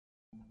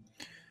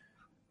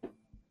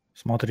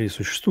Смотри,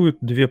 существует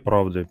две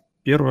правды.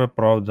 Первая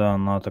правда,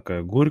 она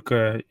такая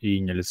горькая и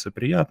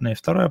нелицеприятная. И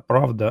вторая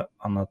правда,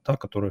 она та,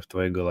 которая в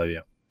твоей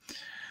голове.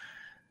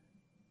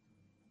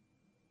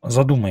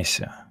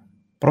 Задумайся.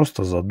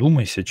 Просто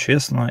задумайся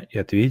честно и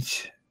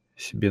ответь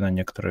себе на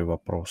некоторые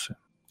вопросы.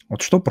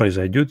 Вот что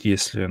произойдет,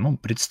 если,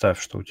 представь,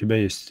 что у тебя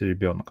есть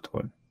ребенок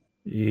твой,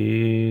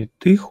 и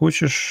ты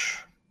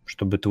хочешь,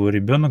 чтобы твой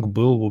ребенок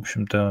был, в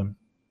общем-то,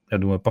 я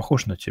думаю,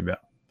 похож на тебя.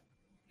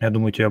 Я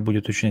думаю, тебя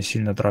будет очень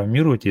сильно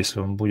травмировать, если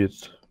он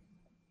будет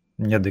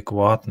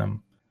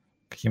неадекватным,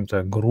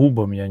 каким-то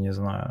грубым, я не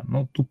знаю,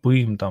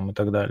 тупым там и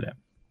так далее.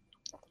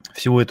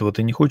 Всего этого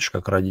ты не хочешь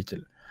как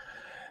родитель.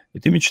 И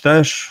ты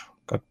мечтаешь,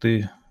 как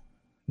ты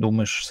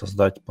думаешь,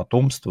 создать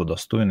потомство,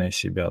 достойное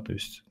себя, то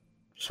есть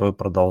свое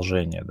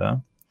продолжение,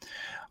 да.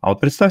 А вот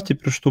представь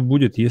теперь, что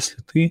будет,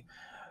 если ты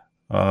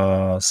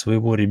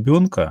своего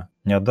ребенка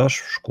не отдашь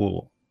в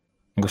школу.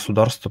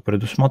 Государство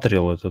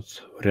предусмотрело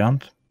этот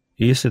вариант.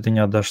 И если ты не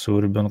отдашь своего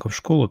ребенка в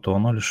школу, то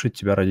оно лишит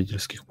тебя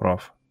родительских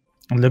прав.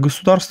 Для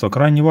государства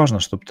крайне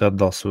важно, чтобы ты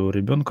отдал своего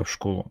ребенка в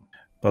школу,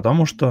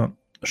 потому что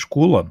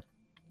школа,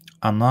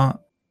 она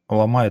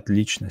ломает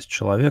личность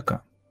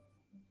человека,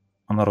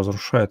 она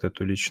разрушает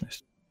эту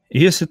личность. И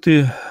если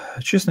ты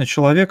честный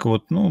человек,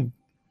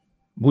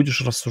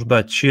 будешь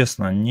рассуждать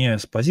честно, не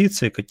с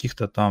позиции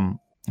каких-то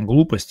там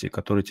глупостей,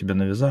 которые тебе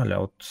навязали, а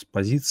вот с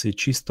позиции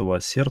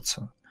чистого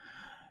сердца,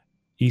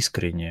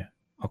 искренне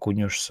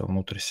окунешься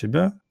внутрь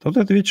себя, то ты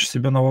ответишь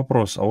себе на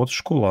вопрос, а вот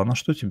школа, она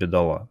что тебе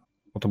дала?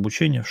 Вот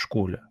обучение в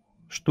школе,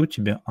 что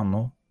тебе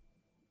оно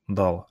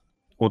дало?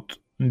 Вот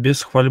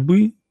без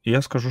хвальбы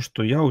я скажу,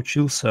 что я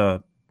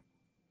учился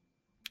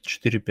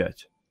 4-5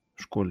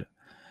 в школе.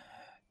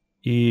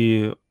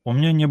 И у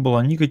меня не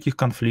было никаких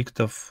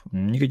конфликтов,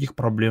 никаких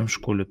проблем в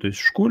школе. То есть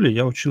в школе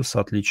я учился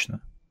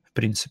отлично, в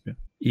принципе.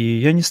 И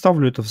я не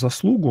ставлю это в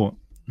заслугу,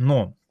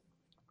 но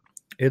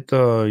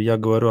это я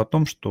говорю о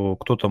том, что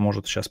кто-то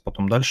может сейчас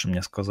потом дальше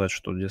мне сказать,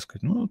 что,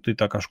 дескать, ты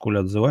так о школе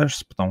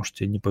отзываешься, потому что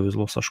тебе не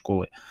повезло со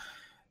школой.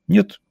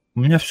 Нет,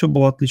 у меня все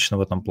было отлично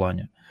в этом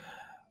плане.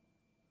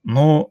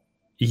 Но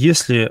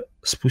если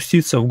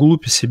спуститься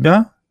вглубь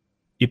себя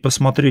и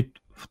посмотреть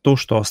в то,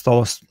 что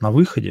осталось на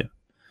выходе,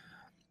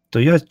 то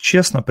я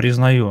честно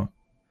признаю,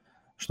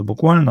 что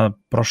буквально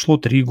прошло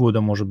 3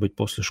 года, может быть,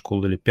 после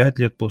школы или 5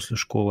 лет после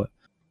школы,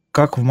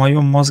 как в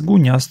моем мозгу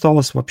не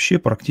осталось вообще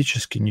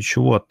практически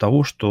ничего от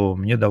того, что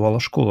мне давала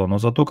школа. Но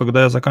зато,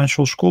 когда я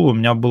заканчивал школу, у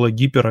меня было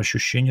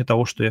гиперощущение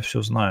того, что я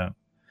все знаю.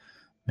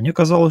 Мне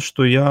казалось,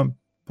 что я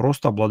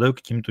просто обладаю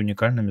какими-то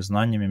уникальными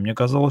знаниями. Мне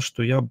казалось,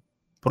 что я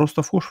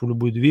просто вхож в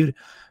любую дверь,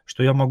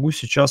 что я могу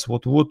сейчас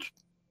вот-вот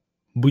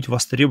быть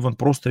востребован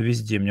просто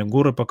везде. Мне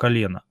горы по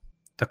колено.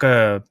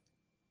 Такая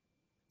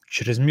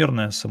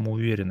чрезмерная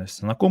самоуверенность.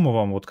 Знакомо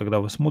вам, вот когда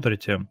вы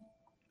смотрите,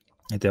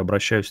 это я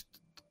обращаюсь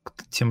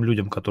к тем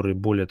людям, которые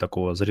более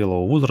такого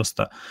зрелого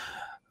возраста,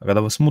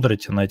 когда вы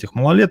смотрите на этих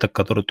малолеток,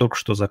 которые только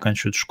что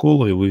заканчивают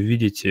школу, и вы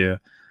видите,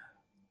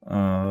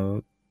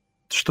 что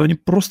они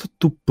просто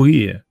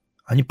тупые,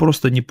 они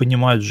просто не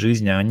понимают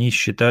жизни, они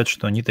считают,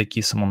 что они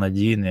такие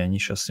самонадеянные, они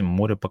сейчас им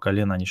море по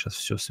колено, они сейчас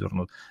все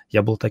свернут.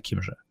 Я был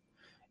таким же.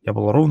 Я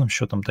был ровным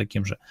счетом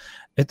таким же.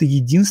 Это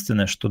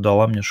единственное, что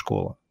дала мне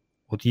школа.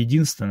 Вот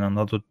единственное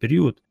на тот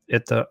период –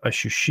 это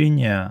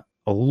ощущение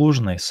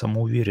ложной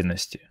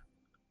самоуверенности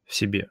в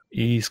себе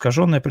и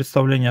искаженное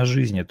представление о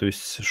жизни. То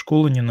есть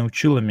школа не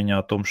научила меня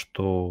о том,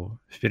 что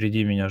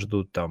впереди меня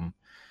ждут там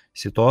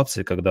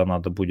ситуации, когда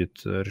надо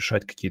будет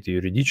решать какие-то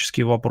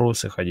юридические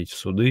вопросы, ходить в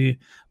суды,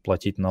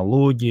 платить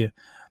налоги,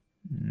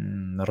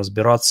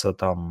 разбираться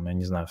там, я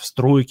не знаю, в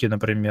стройке,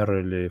 например,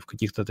 или в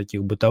каких-то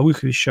таких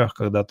бытовых вещах,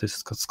 когда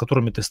с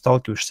которыми ты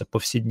сталкиваешься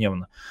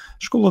повседневно.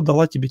 Школа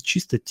дала тебе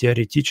чисто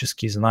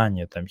теоретические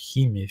знания, там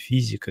химия,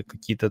 физика,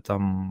 какие-то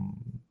там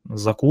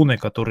законы,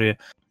 которые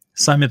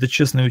сами-то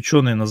честные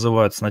ученые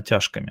называют с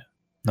натяжками.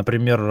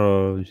 Например,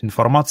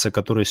 информация,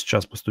 которая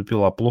сейчас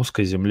поступила о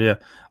плоской Земле,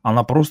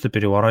 она просто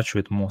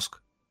переворачивает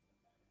мозг.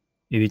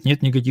 И ведь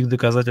нет никаких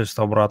доказательств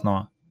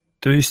обратного.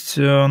 То есть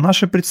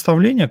наши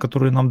представления,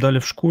 которые нам дали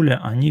в школе,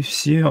 они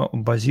все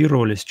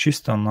базировались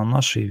чисто на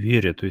нашей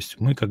вере. То есть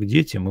мы, как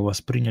дети, мы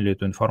восприняли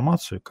эту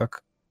информацию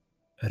как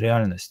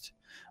реальность.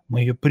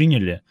 Мы ее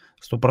приняли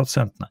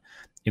стопроцентно.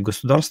 И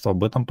государство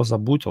об этом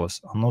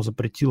позаботилось. Оно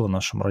запретило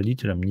нашим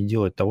родителям не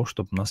делать того,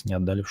 чтобы нас не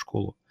отдали в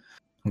школу.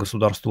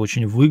 Государству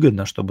очень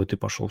выгодно, чтобы ты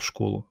пошел в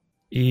школу.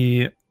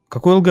 И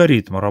какой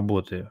алгоритм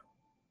работы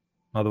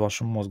над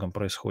вашим мозгом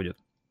происходит?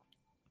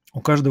 У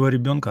каждого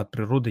ребенка от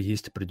природы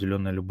есть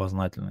определенная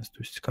любознательность.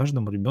 То есть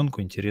каждому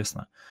ребенку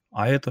интересно,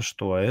 а это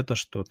что, а это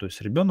что. То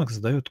есть ребенок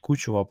задает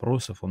кучу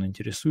вопросов, он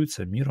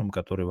интересуется миром,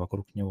 который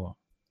вокруг него.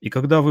 И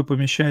когда вы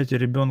помещаете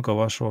ребенка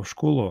вашего в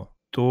школу,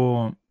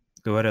 то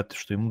говорят,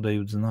 что ему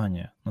дают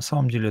знания. На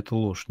самом деле это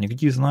ложь.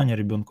 Никакие знания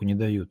ребенку не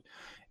дают.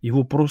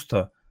 Его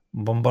просто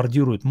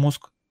бомбардирует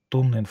мозг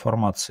тонной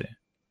информации,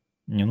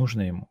 не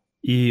нужно ему.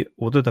 И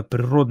вот эта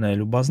природная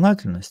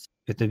любознательность,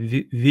 это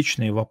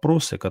вечные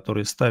вопросы,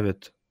 которые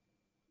ставят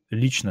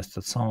личность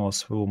от самого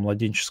своего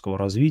младенческого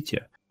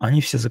развития, они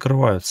все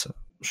закрываются.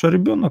 Потому что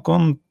ребенок,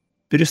 он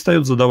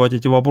перестает задавать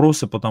эти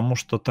вопросы, потому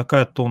что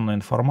такая тонна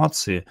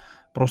информации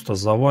просто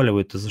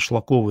заваливает и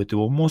зашлаковывает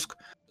его мозг,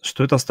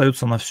 что это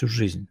остается на всю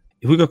жизнь.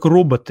 И вы как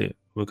роботы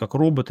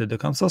до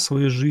конца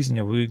своей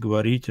жизни вы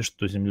говорите,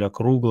 что Земля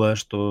круглая,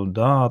 что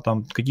да,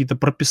 там какие-то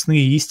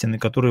прописные истины,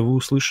 которые вы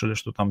услышали,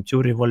 что там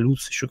теория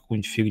эволюции, еще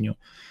какую-нибудь фигню.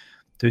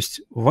 То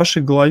есть в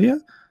вашей голове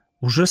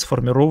уже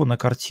сформирована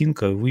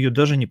картинка, вы ее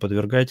даже не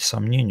подвергаете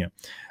сомнению.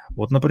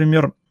 Вот,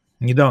 например,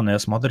 недавно я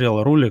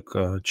смотрел ролик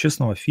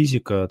честного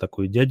физика,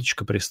 такой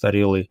дядечка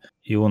престарелый,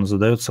 и он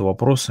задается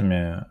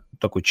вопросами,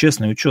 такой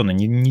честный ученый,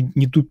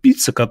 не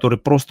тупица, который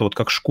просто вот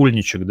как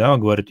школьничек, да,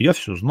 говорит, я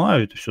все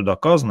знаю, это все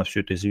доказано, все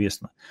это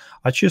известно.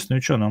 А честный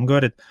ученый, он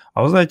говорит,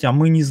 а вы знаете, а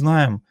мы не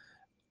знаем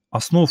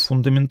основ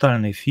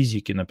фундаментальной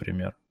физики,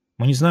 например.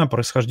 Мы не знаем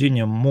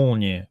происхождения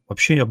молнии,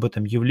 вообще об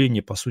этом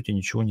явлении, по сути,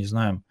 ничего не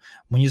знаем.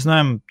 Мы не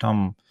знаем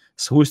там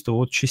свойства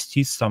вот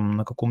частиц там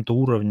на каком-то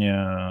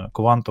уровне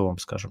квантовом,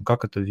 скажем,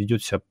 как это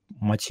ведет себя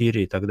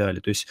материя и так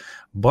далее. То есть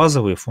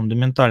базовые,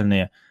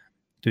 фундаментальные,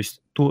 то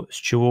есть то, с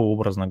чего,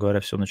 образно говоря,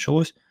 все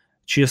началось.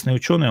 Честный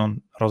ученый,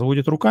 он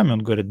разводит руками, он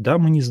говорит, да,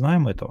 мы не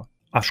знаем этого.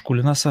 А в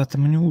школе нас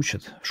этому не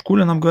учат. В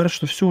школе нам говорят,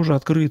 что все уже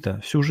открыто,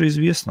 все уже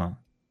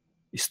известно.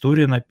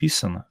 История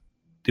написана.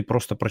 Ты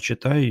просто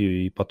прочитай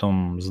ее и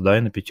потом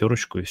сдай на 5,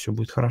 и все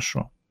будет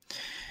хорошо.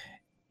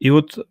 И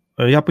вот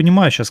я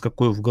понимаю сейчас,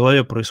 какой в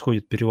голове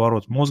происходит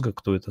переворот мозга,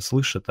 кто это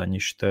слышит, они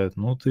считают,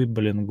 ну ты,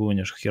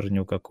 гонишь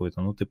херню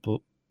какую-то, ну ты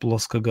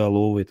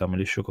плоскоголовый там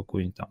или еще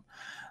какой-нибудь там,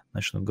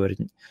 начнут говорить.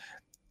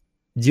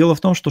 Дело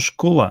в том, что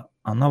школа,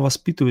 она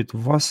воспитывает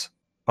в вас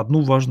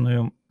одну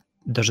важную,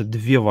 даже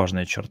 2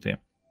 важные черты.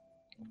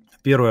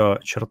 Первая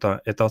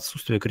черта – это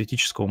отсутствие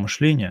критического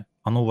мышления,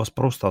 оно у вас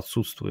просто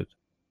отсутствует.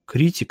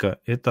 Критика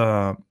 –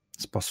 это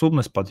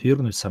способность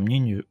подвергнуть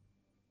сомнению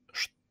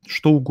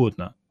что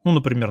угодно. Ну,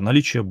 например,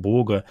 наличие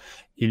Бога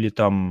или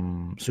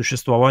там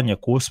существование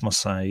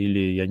космоса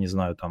или, я не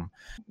знаю, там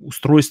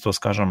устройство,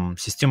 скажем,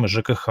 системы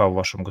ЖКХ в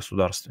вашем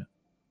государстве.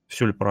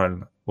 Все ли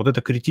правильно? Вот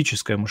это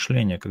критическое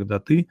мышление, когда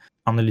ты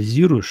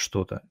анализируешь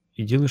что-то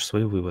и делаешь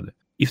свои выводы.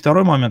 И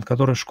второй момент,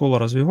 который школа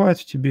развивает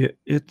в тебе,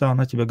 это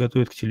она тебя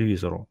готовит к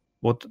телевизору.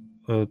 Вот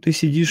ты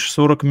сидишь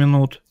 40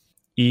 минут,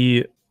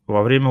 и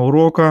во время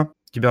урока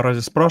тебя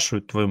разве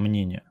спрашивают твое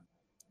мнение?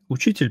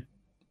 Учитель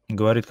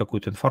говорит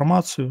какую-то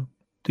информацию,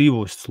 ты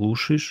его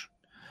слушаешь,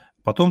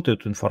 потом ты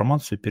эту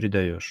информацию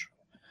передаешь.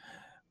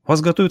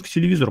 Вас готовят к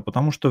телевизору,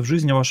 потому что в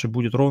жизни вашей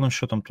будет ровным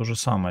счетом то же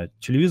самое.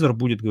 Телевизор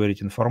будет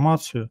говорить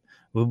информацию,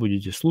 вы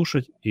будете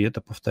слушать и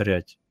это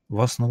повторять.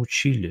 Вас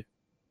научили,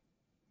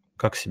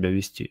 как себя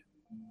вести.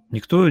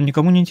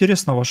 Никому не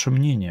интересно ваше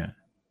мнение.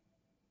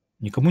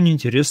 Никому не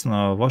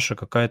интересна ваша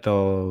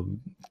какая-то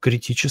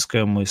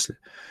критическая мысль.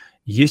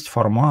 Есть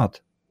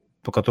формат,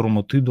 по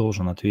которому ты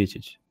должен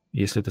ответить.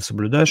 Если ты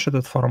соблюдаешь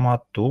этот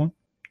формат, то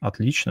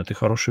отлично, ты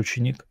хороший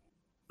ученик.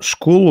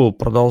 Школу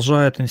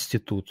продолжает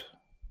институт.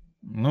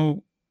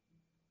 Ну,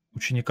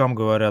 ученикам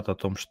говорят о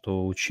том,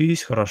 что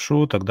учись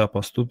хорошо, тогда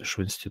поступишь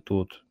в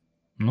институт.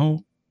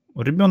 Ну,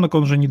 ребенок,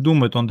 он же не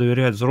думает, он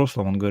доверяет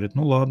взрослым, он говорит,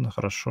 ну ладно,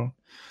 хорошо.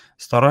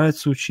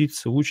 Старается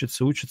учиться,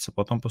 учится,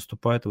 потом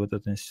поступает в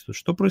этот институт.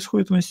 Что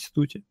происходит в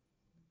институте?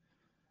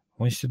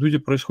 В институте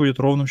происходит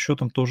ровным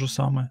счетом то же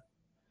самое.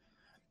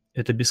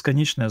 Это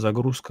бесконечная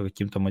загрузка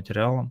каким-то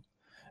материалом.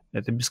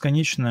 Это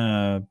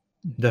бесконечная,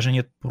 даже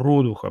нет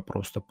продуха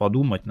просто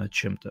подумать над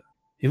чем-то.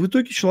 И в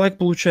итоге человек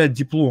получает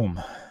диплом.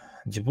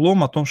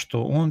 Диплом о том,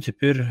 что он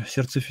теперь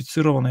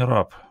сертифицированный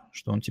раб,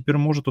 что он теперь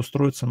может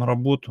устроиться на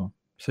работу.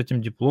 С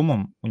этим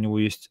дипломом у него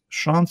есть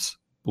шанс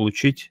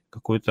получить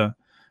какое-то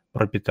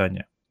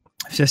пропитание.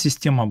 Вся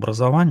система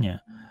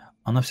образования,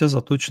 она вся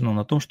заточена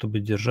на том, чтобы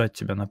держать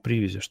тебя на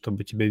привязи,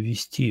 чтобы тебя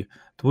вести,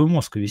 твой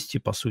мозг вести,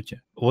 по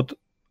сути. Вот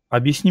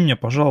объясни мне,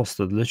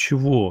 пожалуйста, для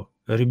чего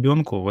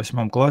ребенку в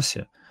 8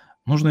 классе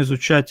нужно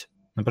изучать,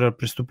 например,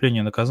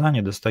 «Преступление и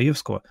наказание»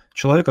 Достоевского,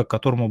 человека,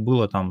 которому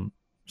было там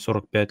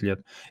 45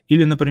 лет.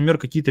 Или, например,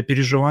 какие-то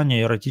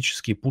переживания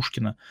эротические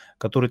Пушкина,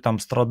 который там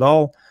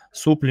страдал,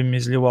 соплями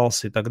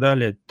изливался и так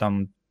далее,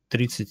 там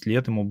 30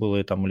 лет ему было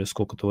или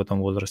сколько-то в этом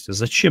возрасте.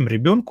 Зачем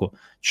ребенку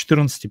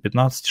 14,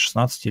 15,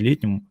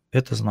 16-летнему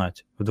это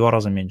знать в 2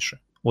 раза меньше?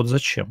 Вот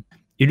зачем?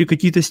 Или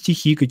какие-то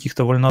стихи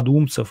каких-то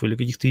вольнодумцев, или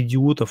каких-то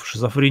идиотов,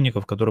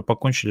 шизофреников, которые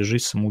покончили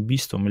жизнь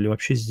самоубийством или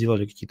вообще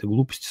сделали какие-то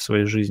глупости в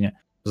своей жизни.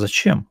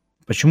 Зачем?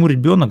 Почему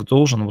ребенок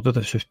должен вот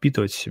это все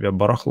впитывать в себя,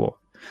 барахло?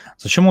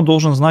 Зачем он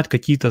должен знать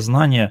какие-то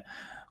знания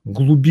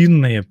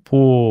глубинные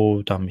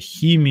по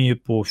химии,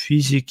 по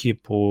физике,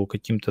 по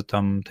каким-то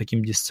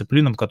таким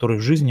дисциплинам, которые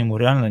в жизни ему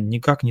реально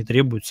никак не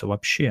требуются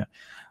вообще?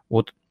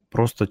 Вот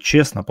просто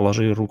честно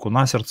положи руку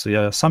на сердце,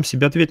 я сам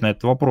себе ответь на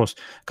этот вопрос.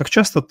 Как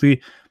часто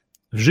ты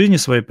в жизни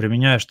своей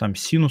применяешь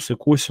синусы,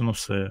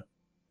 косинусы,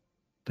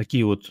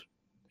 такие вот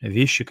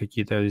вещи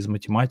какие-то из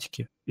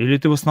математики? Или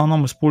ты в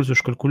основном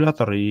используешь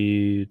калькулятор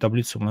и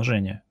таблицу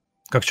умножения?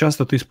 Как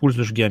часто ты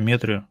используешь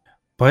геометрию?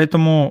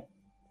 Поэтому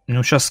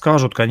Ну, сейчас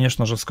скажут,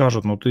 конечно же,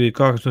 скажут: "Ну ты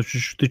как,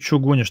 ты чё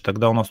гонишь?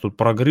 Тогда у нас тут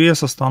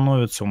прогресс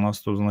остановится, у нас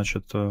тут,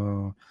 значит,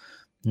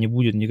 не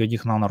будет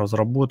никаких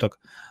наноразработок".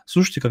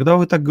 Слушайте, когда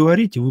вы так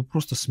говорите, вы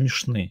просто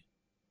смешны.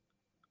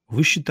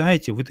 Вы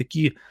считаете, вы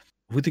такие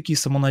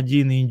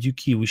самонадеянные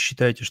индюки. Вы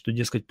считаете, что,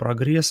 дескать,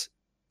 прогресс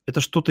 —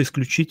 это что-то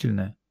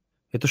исключительное,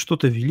 это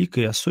что-то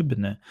великое и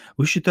особенное.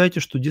 Вы считаете,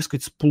 что,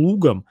 дескать, с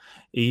плугом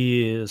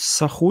и с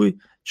сахой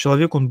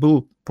человек, он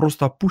был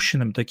просто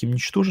опущенным таким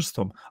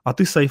ничтожеством, а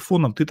ты с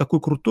айфоном, ты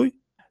такой крутой?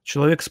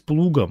 Человек с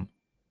плугом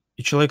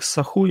и человек с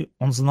сахой,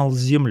 он знал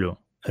землю,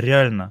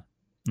 реально,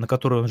 на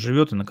которой он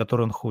живет и на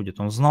которой он ходит.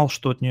 Он знал,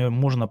 что от нее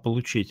можно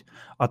получить.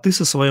 А ты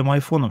со своим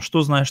айфоном,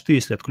 что знаешь ты,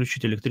 если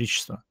отключить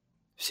электричество?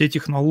 Все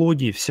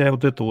технологии, вся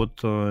вот эта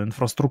вот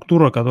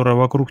инфраструктура, которая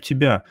вокруг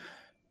тебя,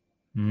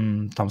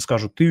 там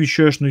скажут: "Ты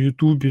вещаешь на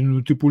 "Ютубе",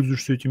 ну, ты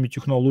пользуешься этими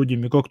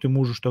технологиями, как ты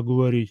можешь так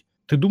говорить?"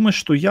 Ты думаешь,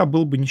 что я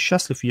был бы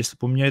несчастлив, если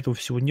бы у меня этого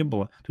всего не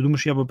было? Ты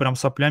думаешь, я бы прям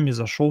соплями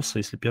зашелся,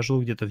 если бы я жил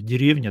где-то в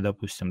деревне,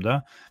 допустим,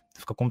 да,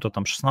 в каком-то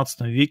там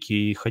 16 веке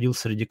и ходил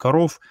среди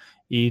коров,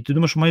 и ты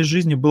думаешь, в моей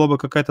жизни была бы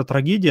какая-то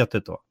трагедия от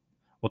этого?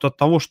 Вот от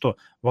того, что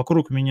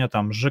вокруг меня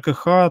там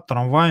ЖКХ,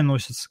 трамваи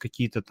носятся,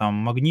 какие-то там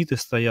магниты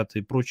стоят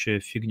и прочая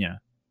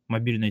фигня,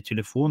 мобильные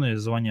телефоны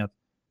звонят.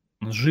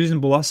 Жизнь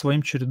была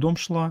своим чередом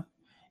шла.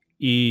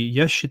 И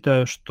я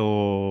считаю,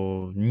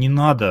 что не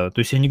надо, то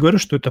есть я не говорю,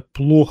 что это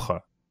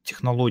плохо,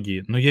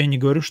 технологии, но я и не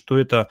говорю, что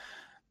это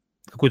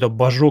какой-то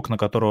божок, на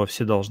которого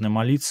все должны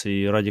молиться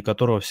и ради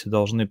которого все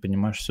должны,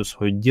 понимаешь, все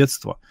свое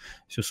детство,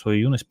 всю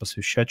свою юность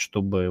посвящать,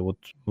 чтобы вот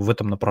в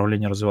этом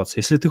направлении развиваться.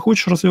 Если ты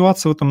хочешь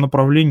развиваться в этом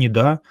направлении,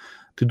 да,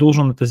 ты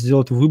должен это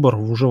сделать выбор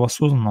уже в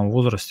осознанном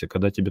возрасте,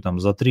 когда тебе там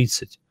за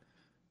 30.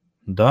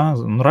 Да,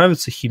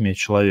 нравится химия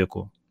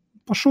человеку,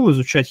 пошел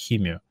изучать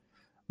химию.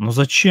 Но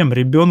зачем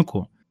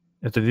ребенку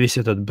это весь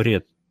этот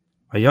бред?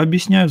 А я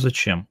объясняю,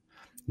 зачем.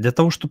 Для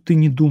того, чтобы ты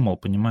не думал,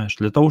 понимаешь?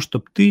 Для того,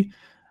 чтобы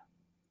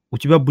у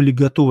тебя были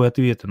готовые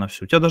ответы на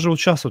все. У тебя даже вот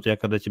сейчас, вот я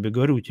когда тебе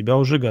говорю, у тебя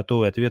уже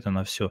готовые ответы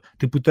на все.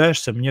 Ты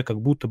пытаешься мне как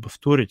будто бы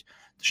вторить,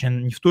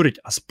 точнее, не вторить,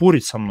 а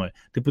спорить со мной.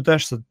 Ты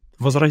пытаешься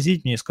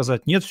возразить мне и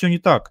сказать: "Нет, все не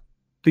так.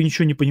 Ты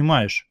ничего не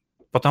понимаешь".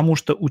 Потому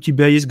что у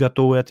тебя есть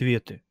готовые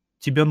ответы.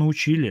 Тебя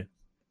научили.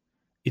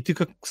 И ты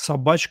как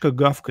собачка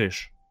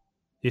гавкаешь,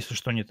 если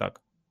что не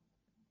так.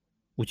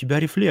 У тебя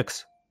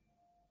рефлекс.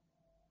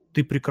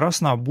 Ты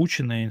прекрасно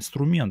обученный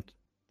инструмент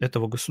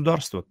этого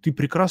государства. Ты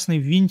прекрасный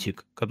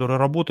винтик, который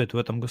работает в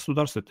этом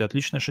государстве. Ты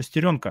отличная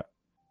шестеренка.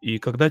 И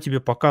когда тебе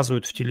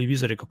показывают в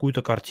телевизоре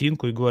какую-то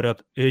картинку и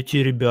говорят: "Эти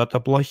ребята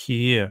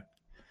плохие"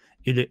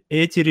 или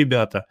 "Эти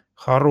ребята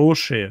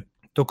хорошие",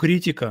 то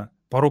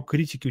порог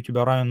критики у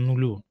тебя равен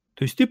нулю.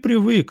 То есть ты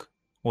привык,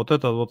 вот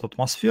эта вот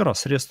атмосфера,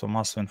 средства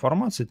массовой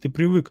информации, ты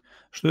привык,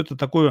 что это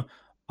такое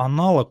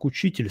аналог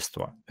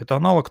учительства. Это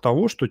аналог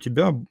того, что у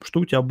тебя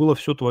было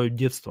все твое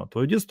детство.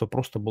 Твое детство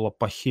просто было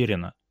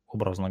похерено,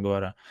 образно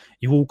говоря.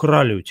 Его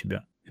украли у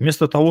тебя.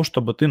 Вместо того,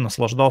 чтобы ты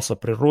наслаждался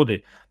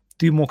природой,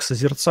 ты мог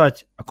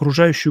созерцать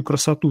окружающую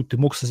красоту, ты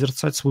мог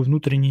созерцать свой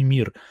внутренний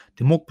мир,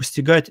 ты мог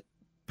постигать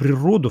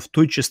природу в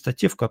той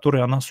чистоте, в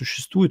которой она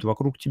существует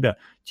вокруг тебя.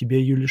 Тебя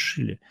ее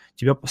лишили.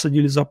 Тебя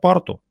посадили за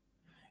парту,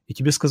 и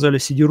тебе сказали: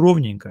 "Сиди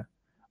ровненько,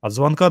 от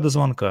звонка до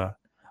звонка,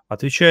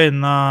 отвечай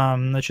на,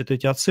 значит,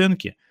 эти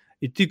оценки".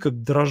 И ты,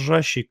 как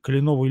дрожащий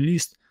кленовый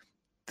лист,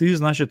 ты,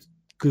 значит,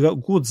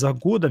 год за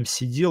годом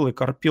сидел и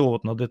корпел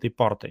вот над этой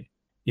партой.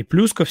 И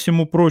плюс ко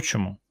всему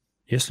прочему,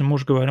 если мы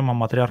уж говорим о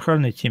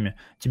матриархальной теме,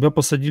 тебя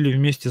посадили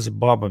вместе с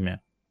бабами,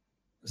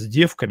 с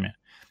девками,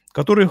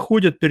 которые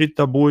ходят перед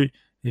тобой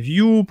в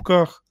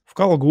юбках, в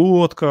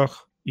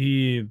колготках,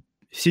 и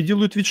все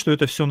делают вид, что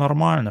это все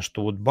нормально,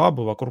 что вот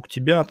бабы вокруг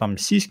тебя, там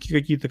сиськи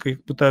какие-то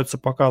пытаются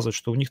показывать,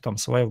 что у них там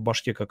своя в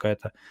башке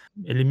какая-то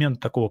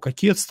элемент такого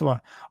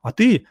кокетства. А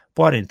ты,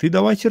 парень, ты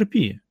давай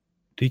терпи.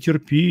 Ты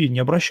терпи, не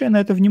обращай на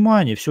это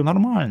внимания, все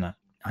нормально.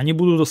 Они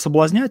будут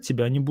соблазнять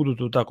тебя, они будут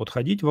вот так вот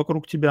ходить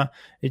вокруг тебя,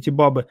 эти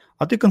бабы,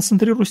 а ты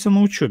концентрируйся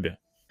на учебе.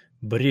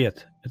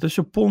 Бред. Это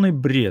все полный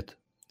бред.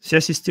 Вся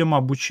система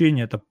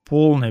обучения — это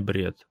полный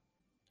бред.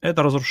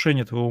 Это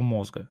разрушение твоего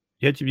мозга.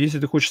 Если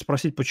ты хочешь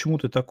спросить, почему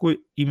ты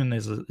такой, именно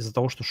из-за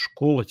того, что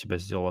школа тебя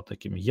сделала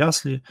таким.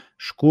 Ясли,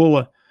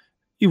 школа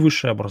и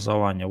высшее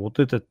образование. Вот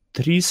это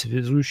 3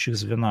 связующих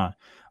звена.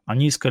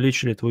 Они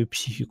искалечили твою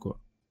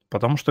психику.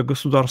 Потому что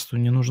государству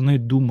не нужны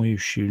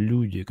думающие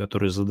люди,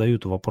 которые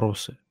задают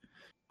вопросы.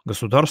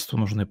 Государству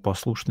нужны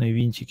послушные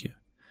винтики,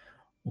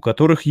 у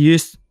которых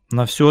есть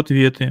на все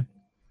ответы.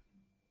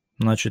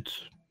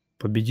 Значит,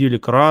 победили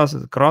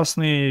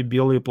красные,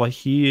 белые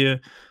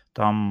плохие,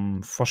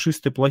 там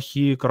фашисты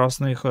плохие,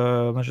 красные,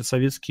 значит,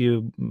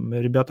 советские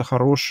ребята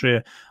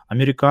хорошие,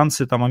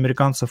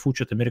 американцев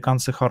учат,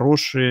 американцы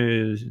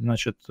хорошие,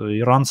 значит,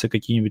 иранцы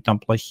какие-нибудь там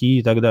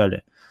плохие и так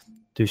далее.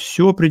 То есть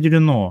все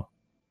определено.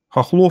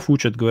 Хохлов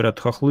учат,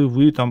 говорят: хохлы,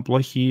 вы там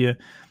плохие.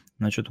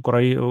 Значит,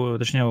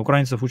 точнее,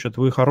 украинцев учат: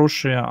 вы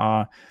хорошие,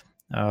 а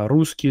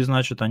русские,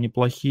 значит, они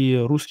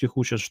плохие. Русских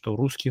учат, что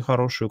русские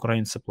хорошие,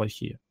 украинцы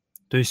плохие.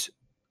 То есть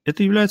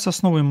это является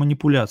основой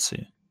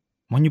манипуляции.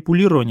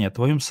 Манипулирование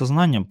твоим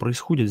сознанием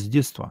происходит с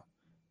детства.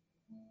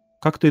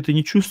 Как ты это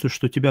не чувствуешь,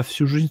 что тебя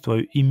всю жизнь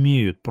твою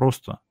имеют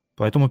просто?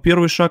 Поэтому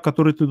первый шаг,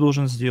 который ты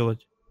должен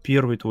сделать,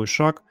 первый твой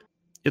шаг,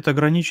 это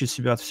ограничить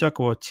себя от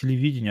всякого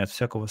телевидения, от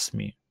всякого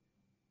СМИ.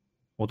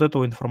 Вот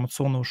этого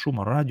информационного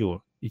шума,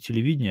 радио и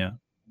телевидения,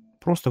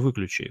 просто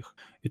выключи их.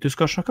 И ты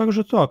скажешь, а как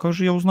же так? Как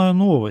же я узнаю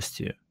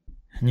новости?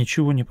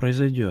 Ничего не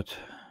произойдет.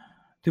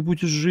 Ты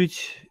будешь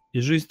жить,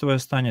 и жизнь твоя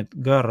станет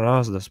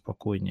гораздо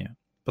спокойнее.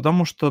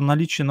 Потому что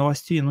наличие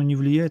новостей, не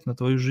влияет на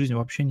твою жизнь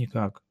вообще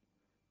никак.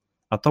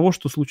 От того,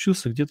 что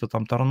случился где-то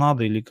там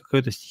торнадо или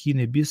какое-то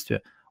стихийное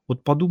бедствие,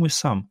 вот подумай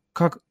сам,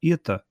 как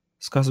это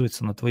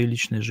сказывается на твоей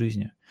личной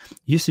жизни.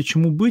 Если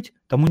чему быть,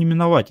 тому не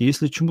миновать. И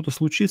если чему-то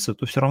случится,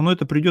 то все равно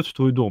это придет в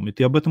твой дом, и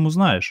ты об этом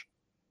узнаешь.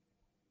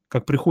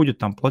 Как приходит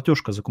там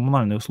платежка за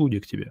коммунальные услуги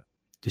к тебе.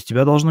 То есть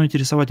тебя должно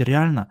интересовать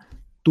реально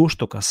то,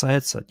 что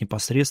касается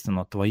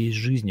непосредственно твоей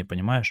жизни,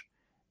 понимаешь?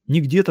 Не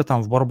где-то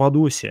там в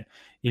Барбадосе,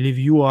 или в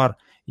ЮАР,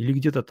 или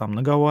где-то там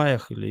на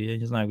Гавайях, или я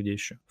не знаю где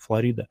еще,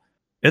 Флорида.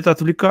 Это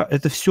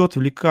все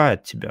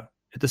отвлекает тебя.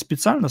 Это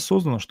специально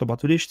создано, чтобы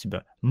отвлечь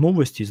тебя.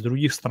 Новости из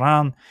других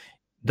стран,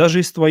 даже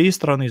из твоей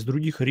страны, из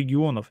других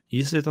регионов.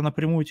 Если это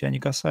напрямую тебя не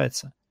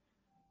касается,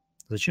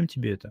 зачем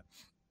тебе это?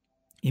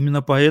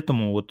 Именно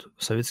поэтому вот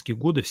в советские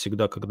годы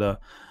всегда, когда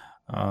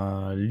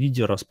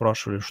лидера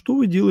спрашивали, что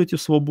вы делаете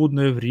в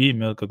свободное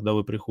время, когда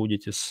вы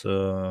приходите с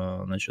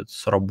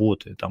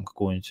работы, там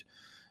какого-нибудь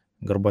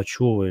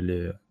Горбачева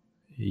или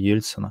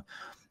Ельцина,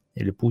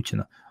 или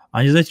Путина.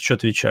 Они, знаете, что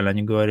отвечали?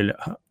 Они говорили,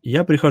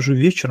 я прихожу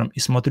вечером и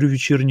смотрю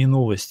вечерние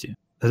новости.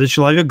 Это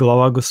человек,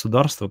 глава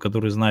государства,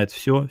 который знает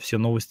все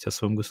новости о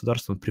своем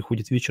государстве. Он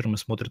приходит вечером и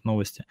смотрит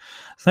новости.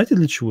 Знаете,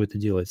 для чего это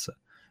делается?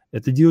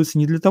 Это делается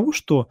не для того,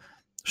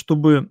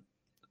 чтобы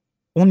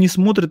он не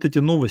смотрит эти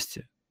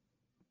новости,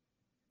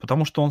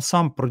 потому что он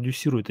сам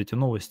продюсирует эти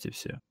новости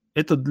все.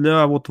 Это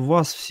для вот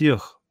вас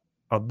всех,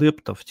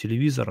 адептов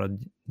телевизора,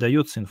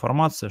 дается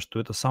информация, что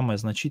это самое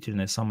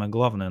значительное, самое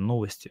главное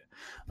новости.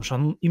 Потому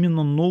что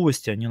именно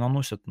новости, они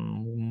наносят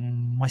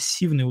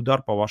массивный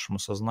удар по вашему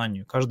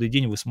сознанию. Каждый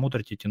день вы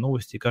смотрите эти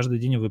новости, каждый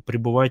день вы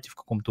пребываете в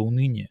каком-то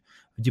унынии,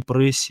 в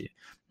депрессии.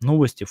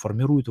 Новости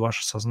формируют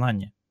ваше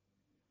сознание.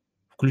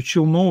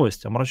 Включил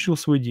новость, омрачил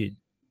свой день.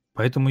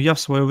 Поэтому я в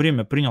свое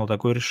время принял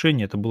такое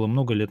решение, это было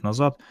много лет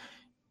назад,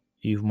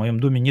 и в моем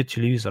доме нет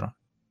телевизора.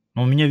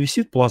 Но у меня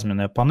висит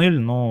плазменная панель,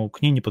 но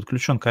к ней не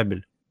подключен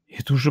кабель. И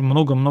это уже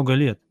много-много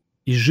лет.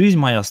 И жизнь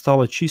моя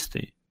стала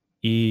чистой.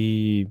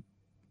 И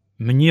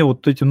мне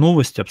вот эти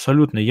новости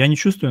абсолютно... Я не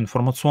чувствую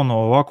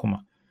информационного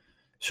вакуума.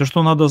 Все,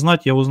 что надо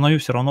знать, я узнаю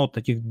все равно от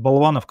таких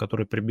болванов,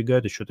 которые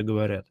прибегают и что-то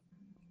говорят.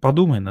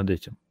 Подумай над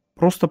этим.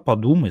 Просто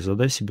подумай,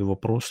 задай себе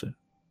вопросы.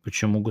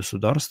 Почему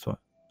государство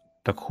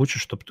так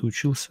хочет, чтобы ты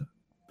учился?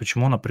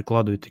 Почему она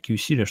прикладывает такие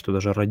усилия, что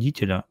даже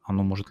родителя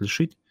оно может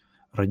лишить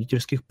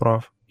родительских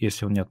прав,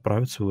 если он не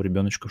отправит своего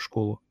ребеночка в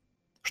школу?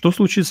 Что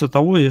случится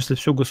того, если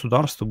все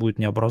государство будет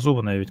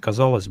необразованное? Ведь,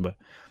 казалось бы,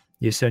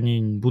 если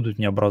они будут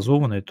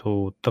необразованные,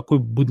 то такой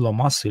быдло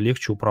массы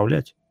легче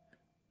управлять.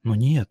 Но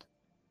нет.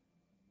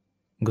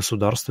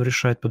 Государство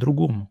решает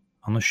по-другому.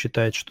 Оно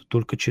считает, что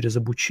только через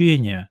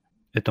обучение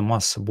эта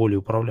масса более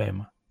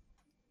управляема.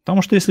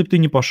 Потому что если бы ты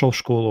не пошел в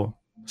школу,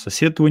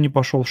 сосед твой не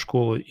пошел в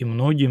школу, и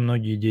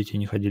многие-многие дети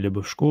не ходили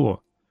бы в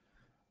школу,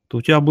 то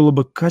у тебя было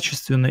бы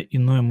качественно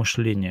иное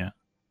мышление.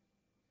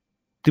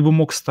 Ты бы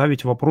мог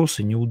ставить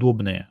вопросы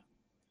неудобные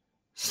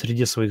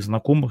среди своих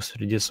знакомых,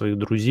 среди своих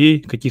друзей,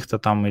 каких-то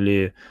там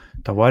или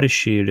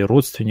товарищей, или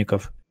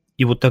родственников.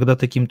 И вот тогда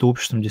таким-то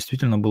обществом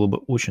действительно было бы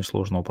очень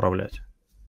сложно управлять.